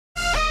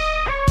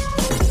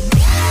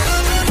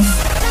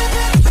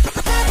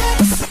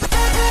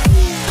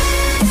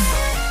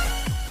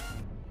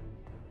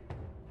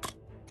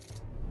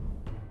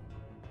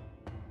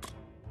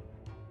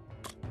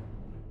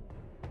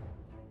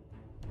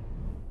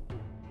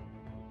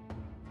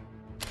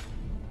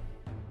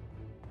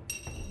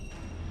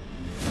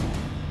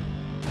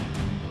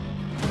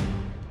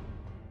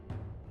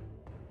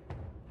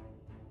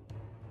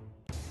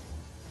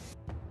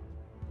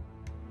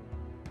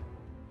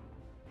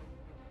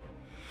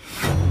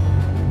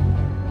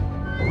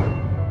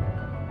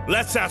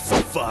Let's have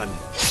some fun.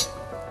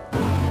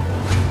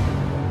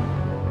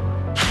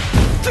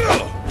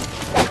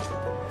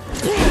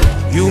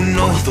 You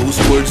know those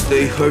words,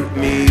 they hurt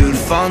me. You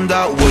found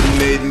out what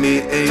made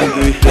me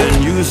angry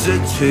and use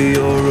it to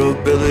your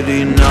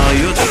ability. Now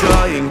you're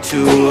trying to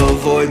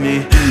avoid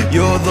me.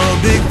 You're the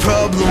big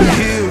problem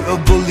here, a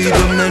bully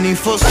to many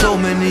for so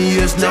many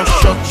years. Now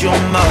shut your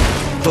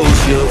mouth,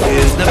 close your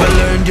ears. Never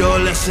learned your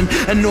lesson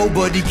and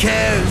nobody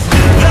cares.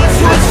 That's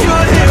what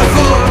you're here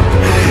for,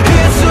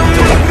 here to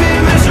make me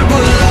miserable.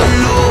 I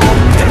know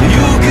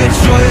you get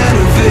joy out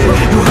of it.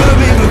 You hurt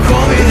me but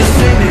call me the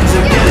same names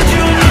again.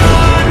 You know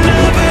I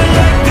never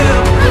liked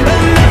them,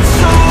 and that's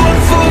so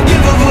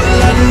unforgivable.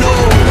 I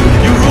know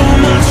you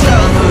ruined my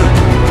childhood.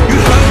 You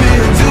hurt me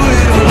and do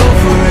it all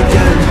over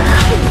again.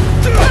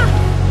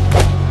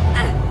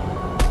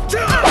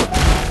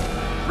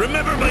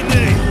 Remember my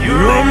name. You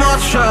ruined my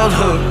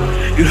childhood.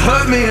 You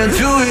hurt me and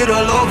do it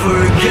all over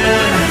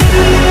again.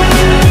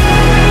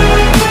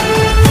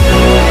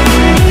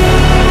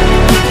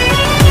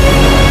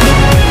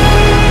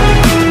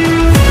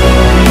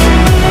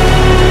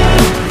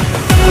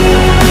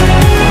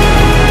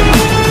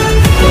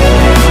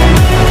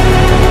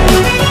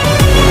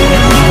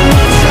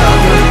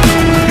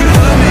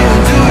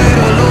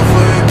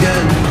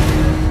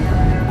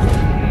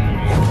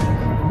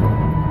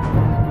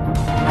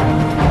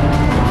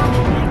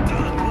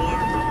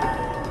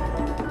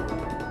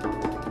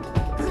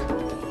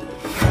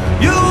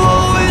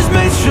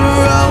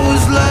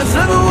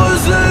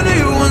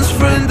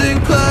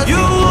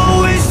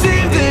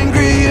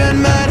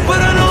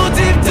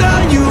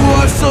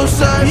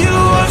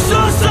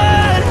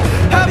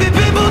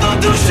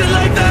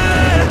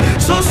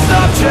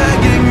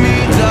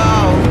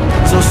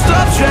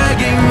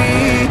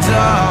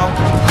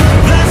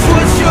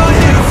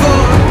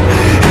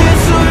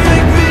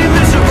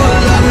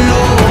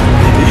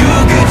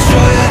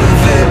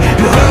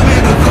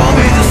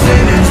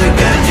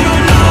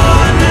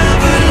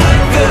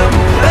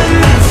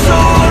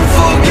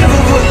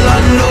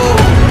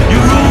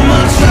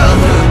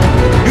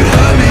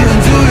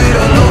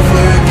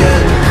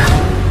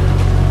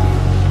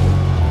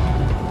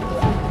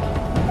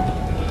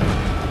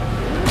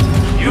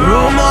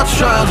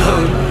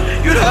 Childhood,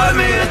 you'd hurt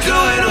me and do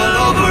it all